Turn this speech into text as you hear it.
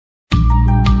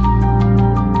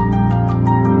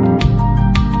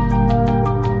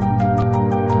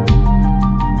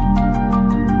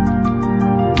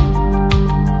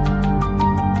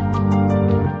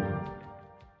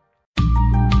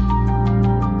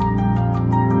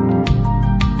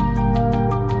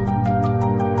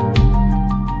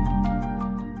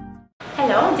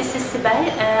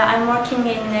working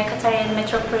in Qatar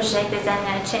Metro project as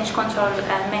a change control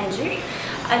manager.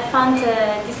 I found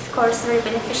this course very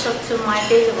beneficial to my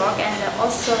daily work, and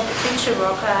also the future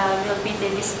work will be the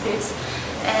disputes.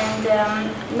 And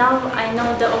now I know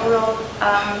the overall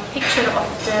picture of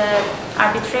the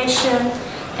arbitration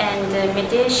and the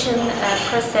mediation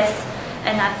process,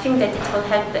 and I think that it will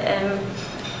help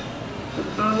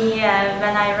me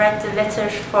when I write the letter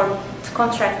for the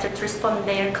contractor to respond to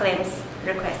their claims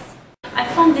requests. I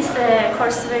found this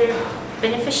course very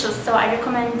beneficial, so I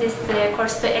recommend this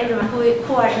course to everyone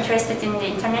who are interested in the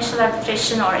international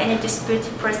arbitration or any dispute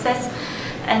process,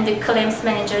 and the claims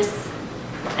managers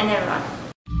and everyone.